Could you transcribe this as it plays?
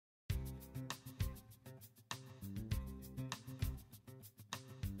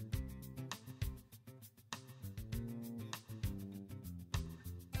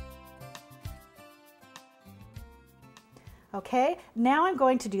Okay, now I'm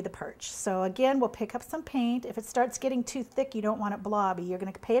going to do the perch. So again, we'll pick up some paint. If it starts getting too thick, you don't want it blobby. You're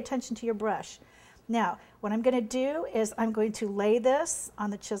going to pay attention to your brush. Now, what I'm going to do is I'm going to lay this on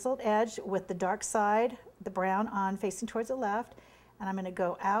the chiseled edge with the dark side, the brown on facing towards the left, and I'm going to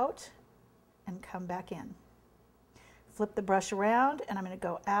go out and come back in. Flip the brush around, and I'm going to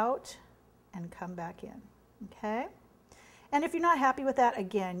go out and come back in. Okay? And if you're not happy with that,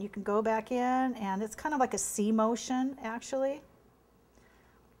 again, you can go back in, and it's kind of like a C motion, actually.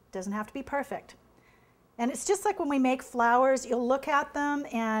 Doesn't have to be perfect. And it's just like when we make flowers, you'll look at them,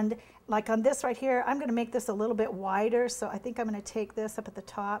 and like on this right here, I'm going to make this a little bit wider, so I think I'm going to take this up at the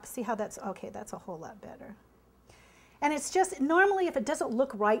top. See how that's, okay, that's a whole lot better. And it's just, normally if it doesn't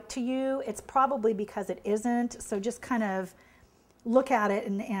look right to you, it's probably because it isn't, so just kind of look at it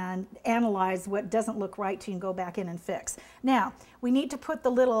and analyze what doesn't look right to you and go back in and fix. Now, we need to put the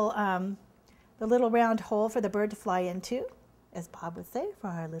little round hole for the bird to fly into, as Bob would say, for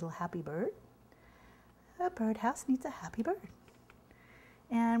our little happy bird. A birdhouse needs a happy bird.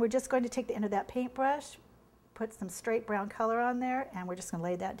 And we're just going to take the end of that paintbrush, put some straight brown color on there, and we're just going to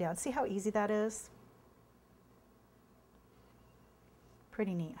lay that down. See how easy that is?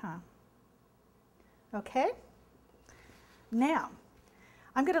 Pretty neat, huh? Okay. Now,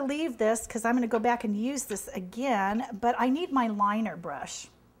 I'm going to leave this because I'm going to go back and use this again, but I need my liner brush.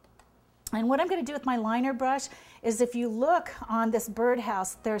 And what I'm going to do with my liner brush is, if you look on this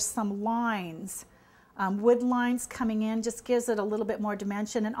birdhouse, there's some lines, wood lines coming in, just gives it a little bit more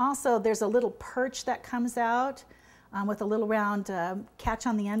dimension. And also there's a little perch that comes out with a little round catch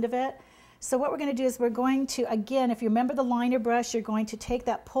on the end of it. So what we're going to do is we're going to, again, if you remember the liner brush, you're going to take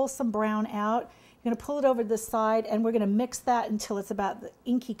that, pull some brown out. You're going to pull it over to the side, and we're going to mix that until it's about the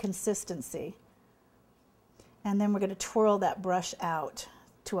inky consistency. And then we're going to twirl that brush out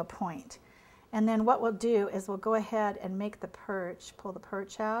to a point. And then what we'll do is we'll go ahead and make the perch, pull the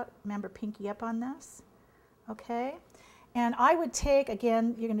perch out. Remember, pinky up on this. Okay? And I would take,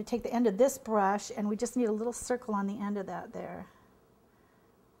 again, you're going to take the end of this brush, and we just need a little circle on the end of that there.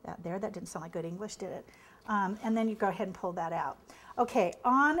 That didn't sound like good English, did it? And then you go ahead and pull that out. Okay,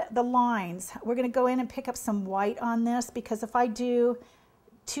 on the lines, we're going to go in and pick up some white on this, because if I do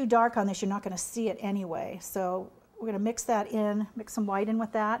too dark on this, you're not going to see it anyway. So we're going to mix that in, mix some white in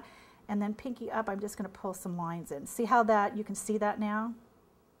with that, and then pinky up, I'm just going to pull some lines in. See how that, you can see that now?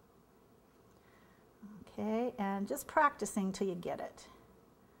 Okay, and just practicing till you get it.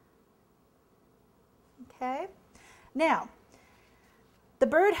 Okay, now, the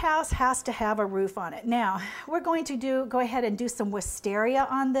birdhouse has to have a roof on it. Now, we're going to go ahead and do some wisteria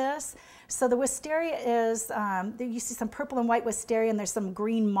on this. So the wisteria is, you see some purple and white wisteria, and there's some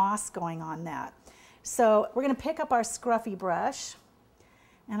green moss going on that. So we're going to pick up our scruffy brush.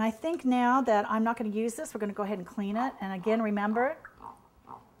 And I think now that I'm not going to use this, we're going to go ahead and clean it. And again, remember,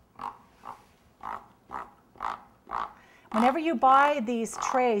 whenever you buy these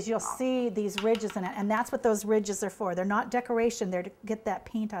trays, you'll see these ridges in it, and that's what those ridges are for. They're not decoration, they're to get that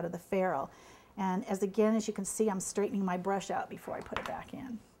paint out of the ferrule. And as you can see, I'm straightening my brush out before I put it back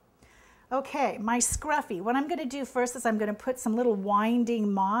in. Okay, my scruffy. What I'm going to do first is I'm going to put some little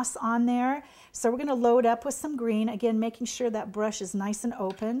winding moss on there. So we're going to load up with some green, again, making sure that brush is nice and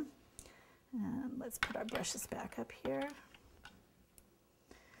open. And let's put our brushes back up here.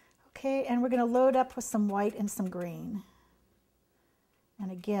 Okay, and we're going to load up with some white and some green.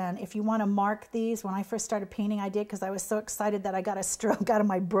 And again, if you want to mark these, when I first started painting, I did, because I was so excited that I got a stroke out of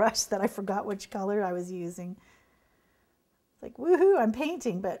my brush that I forgot which color I was using. It's like, woohoo, I'm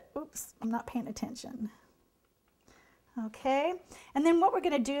painting, but oops, I'm not paying attention. Okay, and then what we're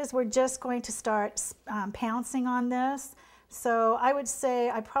going to do is we're just going to start pouncing on this. So I would say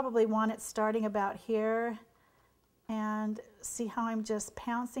I probably want it starting about here. And see how I'm just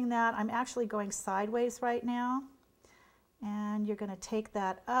pouncing that? I'm actually going sideways right now. And you're going to take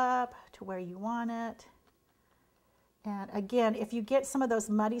that up to where you want it. And again, if you get some of those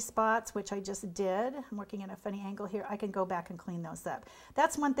muddy spots, which I just did, I'm working at a funny angle here, I can go back and clean those up.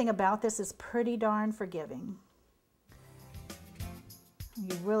 That's one thing about this, is pretty darn forgiving.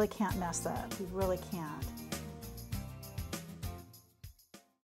 You really can't mess up. You really can't.